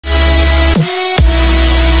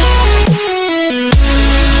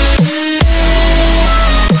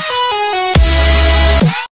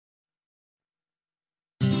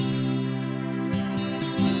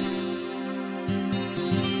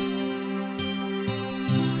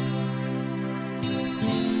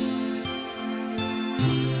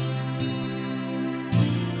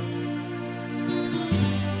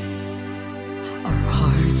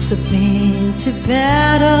have been to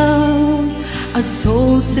battle, our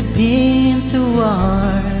souls have been to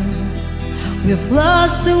war. We've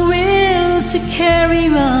lost the will to carry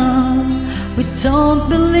on, we don't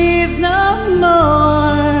believe no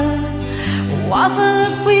more. Wasn't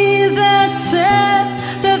it we that said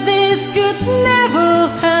that this could never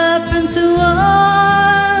happen to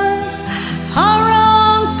us? How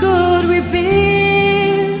wrong could we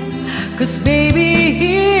be? 'Cause baby,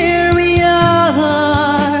 here we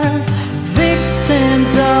are,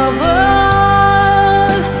 victims of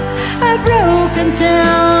a broken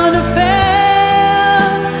down affair.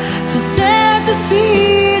 So sad to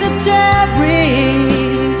see the debris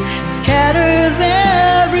scattered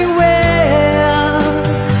everywhere.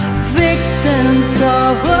 Victims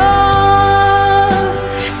of love,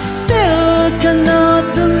 still cannot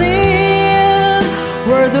believe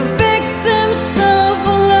we're the victims of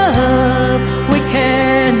love. We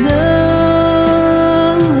cannot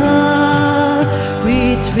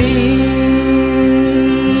retreat.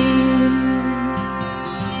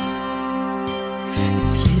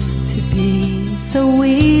 It used to be so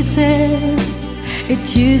easy, it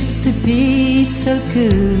used to be so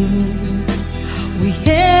good. We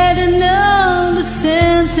had an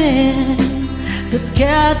understanding that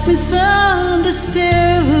got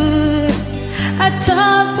misunderstood. I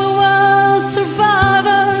thought we were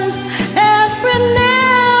survivors and we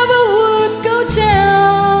never would go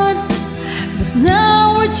down, but now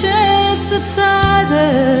we're just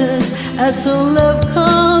outsiders as our love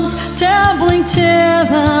comes tumbling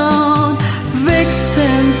down.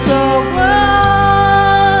 Victims of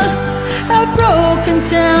love, a broken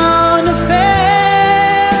down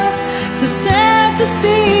affair. So sad to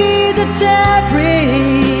see the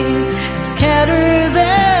debris scattered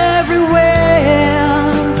everywhere.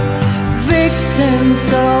 Victims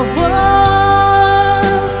of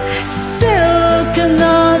love, still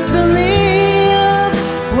cannot believe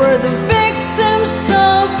we're the victims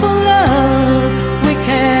of love. We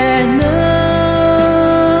cannot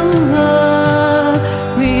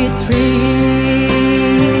retreat.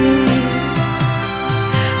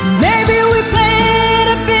 Maybe we played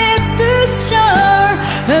a bit too sure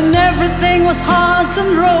and everything was hearts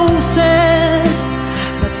and roses,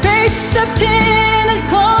 but fate stepped in and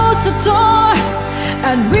closed the door,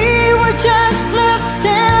 and we were just left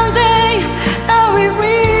standing, and we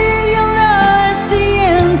realized the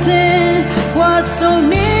ending was so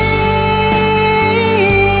near.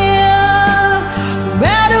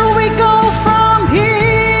 Where do we go from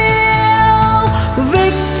here?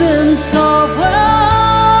 Victims of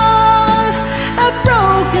love, a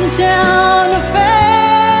broken down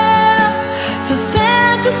affair. So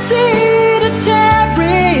sad to see the